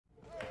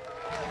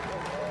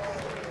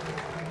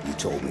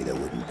told me there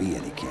wouldn't be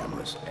any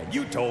cameras. And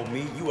you told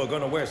me you were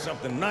gonna wear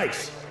something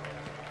nice.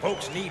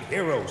 Folks need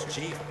heroes,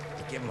 Chief,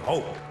 to give them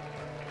hope.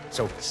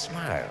 So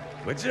smile,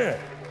 would you?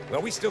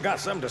 Well, we still got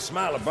something to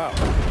smile about.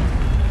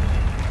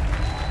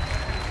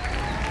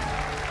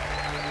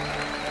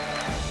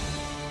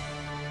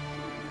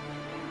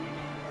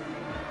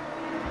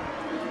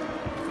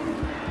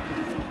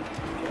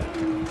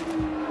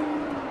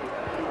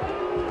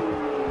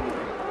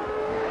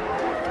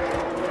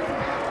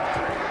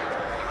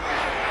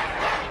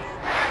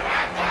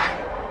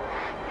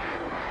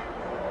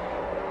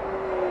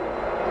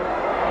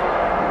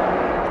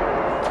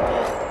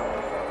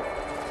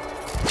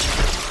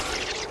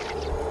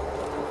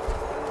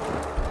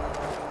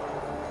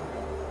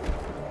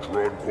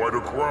 Drawn quite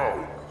a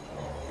crowd.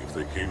 If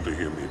they came to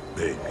hear me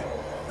beg,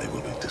 they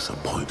will be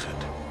disappointed.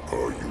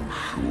 Are you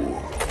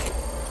sure?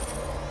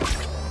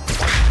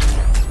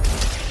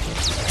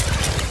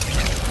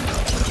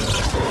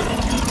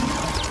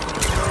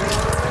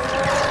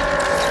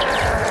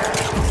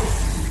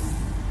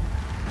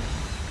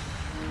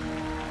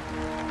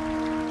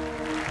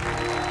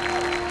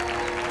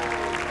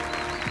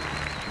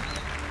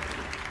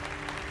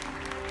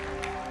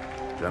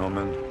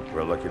 Gentlemen,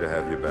 we're lucky to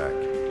have you back.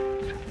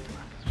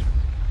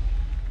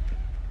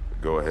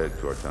 Go ahead,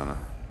 Cortana.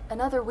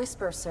 Another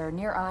whisper, sir,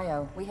 near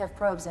Io. We have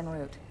probes en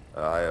route.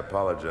 I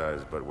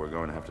apologize, but we're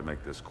going to have to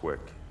make this quick.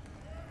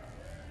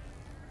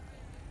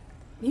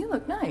 You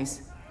look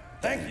nice.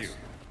 Thank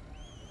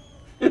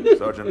you.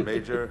 Sergeant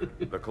Major,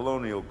 the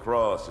Colonial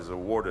Cross is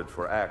awarded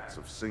for acts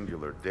of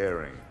singular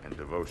daring and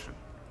devotion.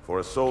 For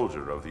a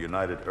soldier of the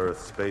United Earth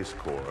Space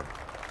Corps.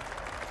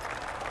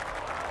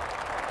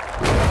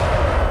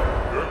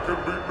 There can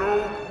be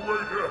no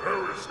greater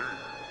heresy.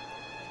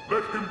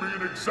 Let him be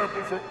an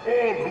example for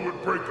all who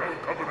would break our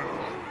covenant.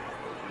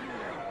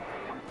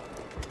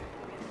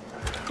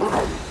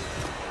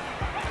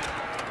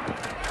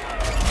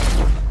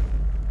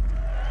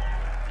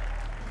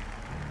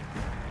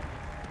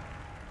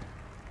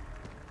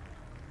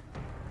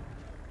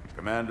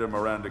 Commander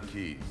Miranda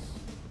Keyes,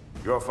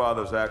 your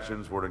father's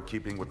actions were in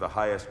keeping with the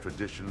highest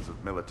traditions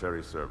of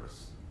military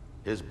service.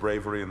 His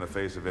bravery in the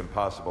face of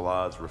impossible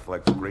odds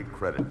reflects great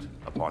credit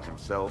upon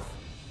himself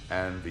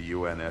and the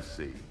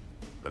UNSC.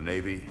 The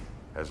Navy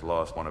has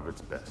lost one of its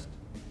best.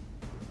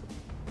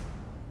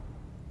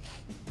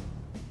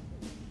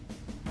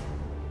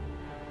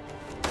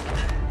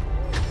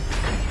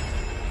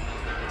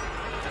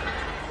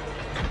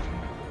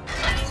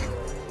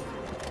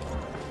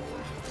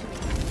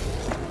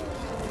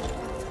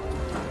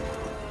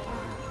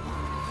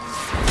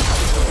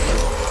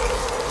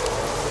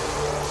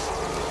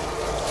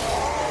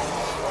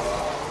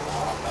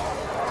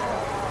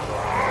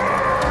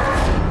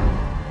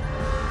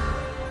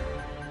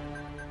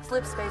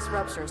 Slip space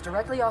ruptures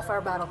directly off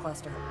our battle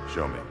cluster.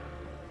 Show me.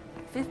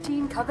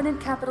 15 Covenant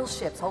capital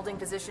ships holding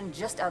position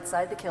just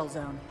outside the kill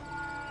zone.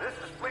 This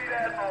is Fleet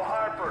Admiral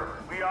Harper.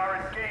 We are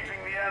engaging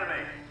the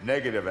enemy.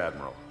 Negative,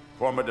 Admiral.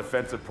 Form a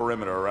defensive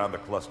perimeter around the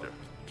cluster.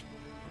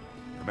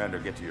 Commander,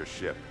 get to your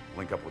ship.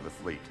 Link up with the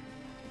fleet.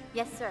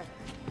 Yes, sir.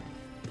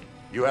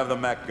 You have the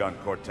mech gun,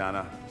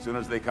 Cortana. As soon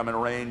as they come in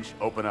range,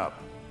 open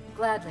up.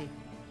 Gladly.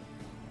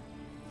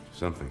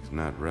 Something's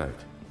not right.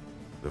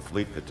 The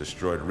fleet that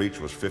destroyed Reach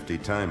was 50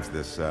 times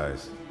this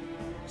size.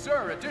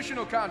 Sir,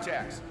 additional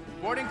contacts.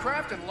 Boarding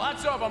craft and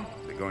lots of them.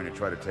 They're going to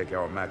try to take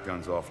our mech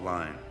guns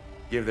offline.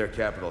 Give their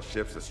capital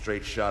ships a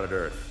straight shot at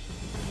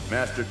Earth.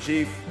 Master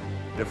Chief,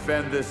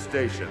 defend this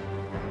station.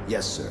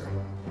 Yes, sir.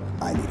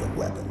 I need a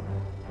weapon.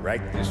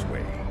 Right this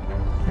way.